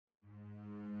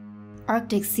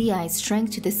Arctic sea ice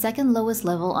shrank to the second lowest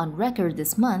level on record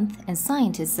this month, and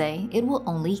scientists say it will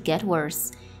only get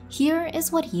worse. Here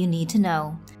is what you need to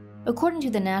know. According to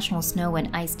the National Snow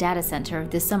and Ice Data Center,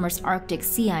 this summer's Arctic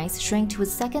sea ice shrank to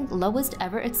its second lowest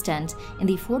ever extent in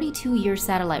the 42-year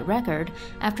satellite record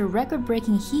after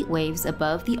record-breaking heat waves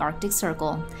above the Arctic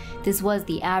Circle. This was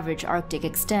the average Arctic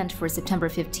extent for September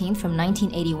 15 from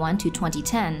 1981 to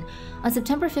 2010. On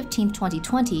September 15,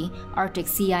 2020, Arctic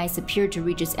sea ice appeared to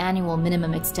reach its annual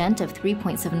minimum extent of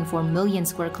 3.74 million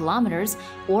square kilometers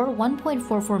or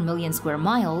 1.44 million square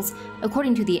miles,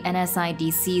 according to the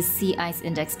NSIDC Sea Ice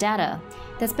Index data.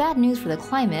 That's bad news for the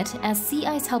climate, as sea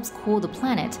ice helps cool the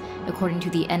planet. According to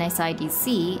the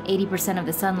NSIDC, 80% of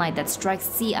the sunlight that strikes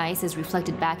sea ice is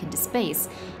reflected back into space.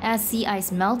 As sea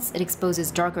ice melts, it exposes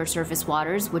darker surface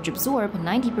waters, which absorb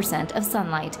 90% of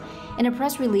sunlight. In a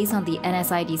press release on the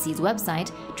NSIDC's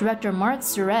website, Director Mark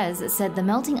Serreze said the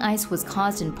melting ice was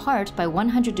caused in part by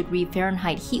 100-degree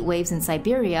Fahrenheit heat waves in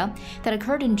Siberia that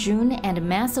occurred in June and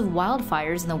massive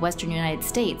wildfires in the western United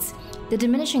States. The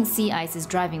diminishing sea ice is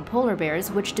driving polar bears,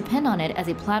 which depend on it as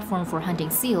a platform for hunting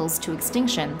seals, to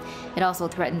extinction. It also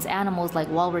threatens animals like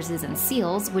walruses and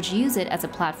seals, which use it as a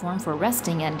platform for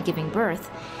resting and giving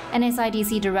birth.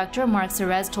 NSIDC Director Mark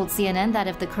Serreze told CNN that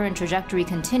if the current trajectory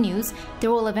continues,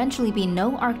 there will eventually be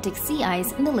no Arctic sea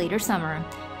ice in the later summer.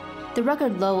 The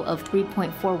record low of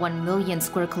 3.41 million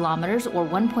square kilometers or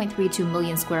 1.32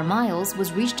 million square miles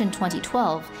was reached in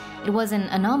 2012. It was an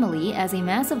anomaly as a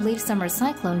massive late summer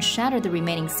cyclone shattered the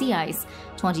remaining sea ice.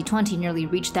 2020 nearly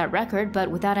reached that record, but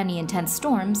without any intense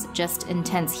storms, just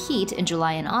intense heat in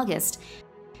July and August.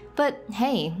 But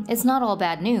hey, it's not all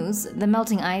bad news. The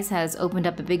melting ice has opened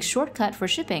up a big shortcut for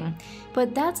shipping.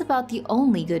 But that's about the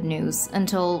only good news,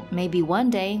 until maybe one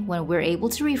day when we're able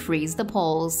to refreeze the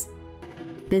poles.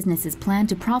 Businesses plan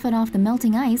to profit off the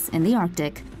melting ice in the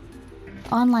Arctic.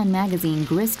 Online magazine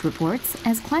Grist reports,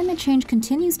 as climate change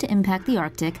continues to impact the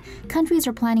Arctic, countries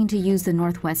are planning to use the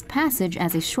Northwest Passage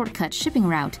as a shortcut shipping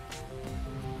route.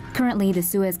 Currently, the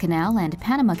Suez Canal and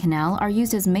Panama Canal are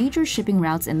used as major shipping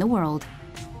routes in the world.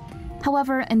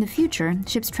 However, in the future,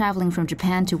 ships traveling from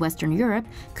Japan to Western Europe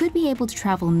could be able to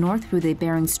travel north through the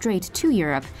Bering Strait to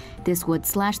Europe. This would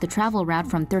slash the travel route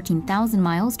from 13,000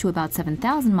 miles to about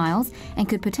 7,000 miles and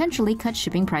could potentially cut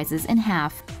shipping prices in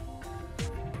half.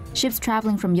 Ships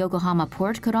traveling from Yokohama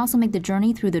Port could also make the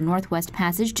journey through the Northwest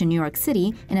Passage to New York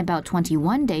City in about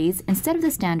 21 days instead of the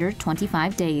standard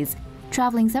 25 days,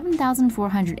 traveling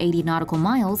 7,480 nautical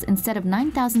miles instead of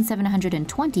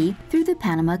 9,720 through the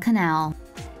Panama Canal.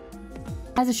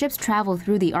 As the ships travel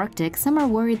through the Arctic, some are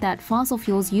worried that fossil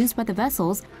fuels used by the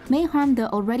vessels may harm the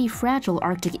already fragile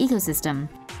Arctic ecosystem.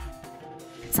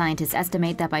 Scientists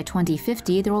estimate that by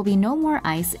 2050 there will be no more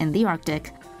ice in the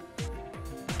Arctic.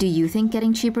 Do you think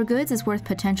getting cheaper goods is worth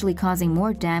potentially causing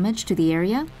more damage to the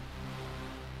area?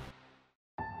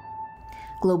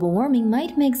 Global warming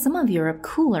might make some of Europe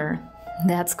cooler.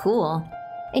 That's cool.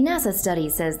 A NASA study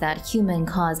says that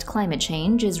human-caused climate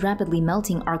change is rapidly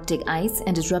melting Arctic ice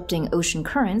and disrupting ocean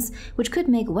currents, which could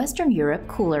make Western Europe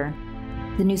cooler.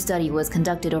 The new study was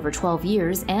conducted over 12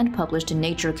 years and published in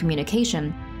Nature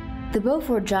Communication. The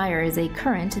Beaufort Gyre is a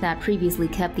current that previously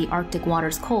kept the Arctic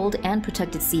waters cold and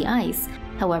protected sea ice.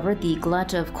 However, the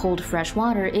glut of cold fresh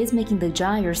water is making the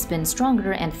gyre spin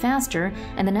stronger and faster,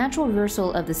 and the natural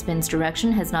reversal of the spin's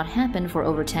direction has not happened for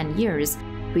over 10 years.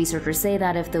 Researchers say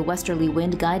that if the westerly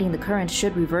wind guiding the current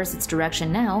should reverse its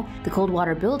direction now, the cold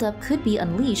water buildup could be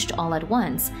unleashed all at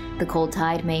once. The cold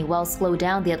tide may well slow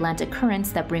down the Atlantic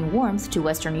currents that bring warmth to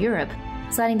Western Europe.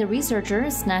 Citing the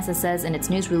researchers, NASA says in its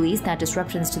news release that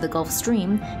disruptions to the Gulf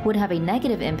Stream would have a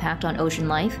negative impact on ocean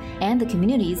life and the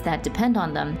communities that depend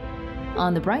on them.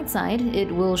 On the bright side, it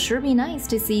will sure be nice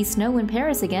to see snow in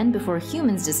Paris again before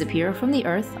humans disappear from the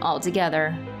Earth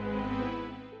altogether.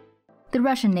 The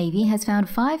Russian Navy has found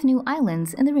 5 new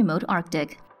islands in the remote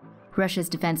Arctic. Russia's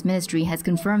defense ministry has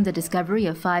confirmed the discovery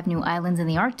of 5 new islands in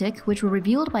the Arctic, which were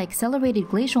revealed by accelerated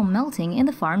glacial melting in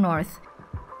the far north.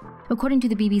 According to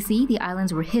the BBC, the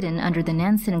islands were hidden under the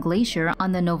Nansen Glacier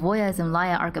on the Novoya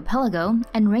Zemlya archipelago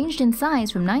and ranged in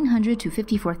size from 900 to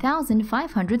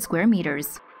 54,500 square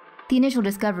meters. The initial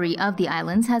discovery of the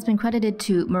islands has been credited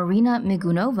to Marina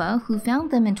Migunova, who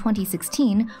found them in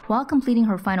 2016 while completing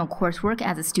her final coursework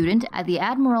as a student at the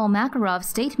Admiral Makarov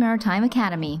State Maritime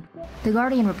Academy. The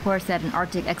Guardian reports that an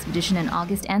Arctic expedition in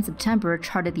August and September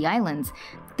charted the islands.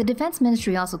 The Defense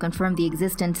Ministry also confirmed the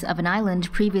existence of an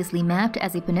island previously mapped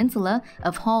as a peninsula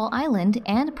of Hall Island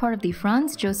and part of the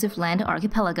Franz Josef Land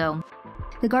archipelago.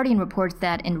 The Guardian reports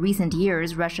that in recent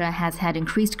years, Russia has had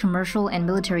increased commercial and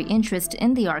military interest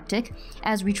in the Arctic,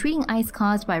 as retreating ice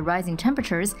caused by rising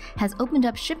temperatures has opened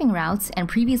up shipping routes and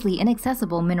previously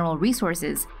inaccessible mineral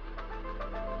resources.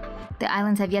 The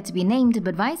islands have yet to be named,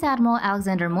 but Vice Admiral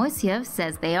Alexander Moiseev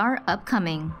says they are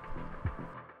upcoming.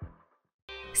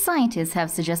 Scientists have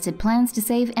suggested plans to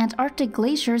save Antarctic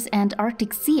glaciers and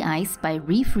Arctic sea ice by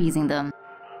refreezing them.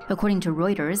 According to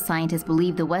Reuters, scientists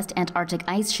believe the West Antarctic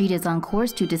ice sheet is on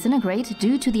course to disintegrate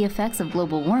due to the effects of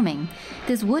global warming.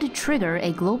 This would trigger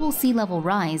a global sea level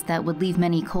rise that would leave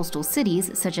many coastal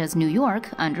cities, such as New York,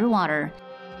 underwater.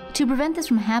 To prevent this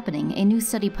from happening, a new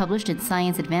study published in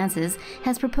Science Advances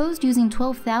has proposed using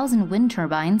 12,000 wind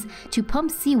turbines to pump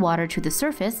seawater to the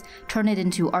surface, turn it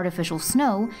into artificial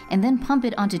snow, and then pump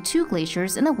it onto 2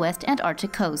 glaciers in the West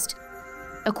Antarctic coast.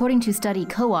 According to study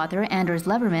co-author Anders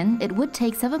Leverman, it would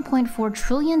take 7.4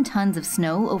 trillion tons of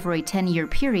snow over a 10-year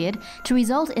period to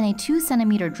result in a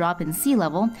 2-centimeter drop in sea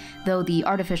level, though the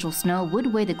artificial snow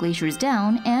would weigh the glaciers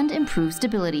down and improve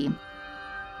stability.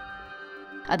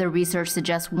 Other research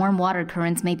suggests warm water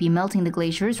currents may be melting the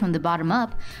glaciers from the bottom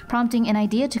up, prompting an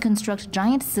idea to construct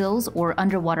giant sills or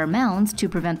underwater mounds to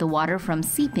prevent the water from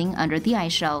seeping under the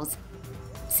ice shelves.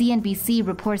 CNBC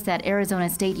reports that Arizona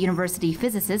State University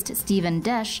physicist Stephen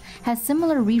Desch has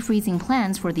similar refreezing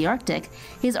plans for the Arctic.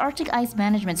 His Arctic ice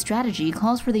management strategy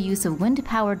calls for the use of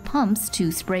wind-powered pumps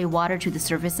to spray water to the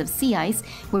surface of sea ice,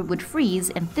 where it would freeze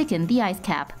and thicken the ice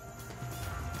cap.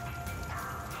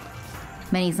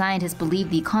 Many scientists believe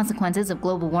the consequences of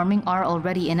global warming are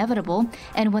already inevitable,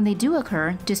 and when they do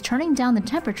occur, just turning down the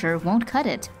temperature won't cut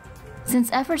it.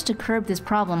 Since efforts to curb this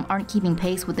problem aren't keeping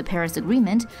pace with the Paris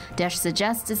Agreement, Desch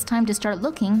suggests it's time to start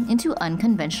looking into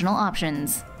unconventional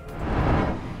options.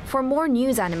 For more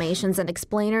news animations and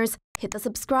explainers, hit the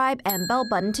subscribe and bell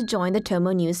button to join the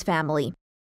TomoNews family.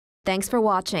 Thanks for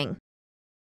watching.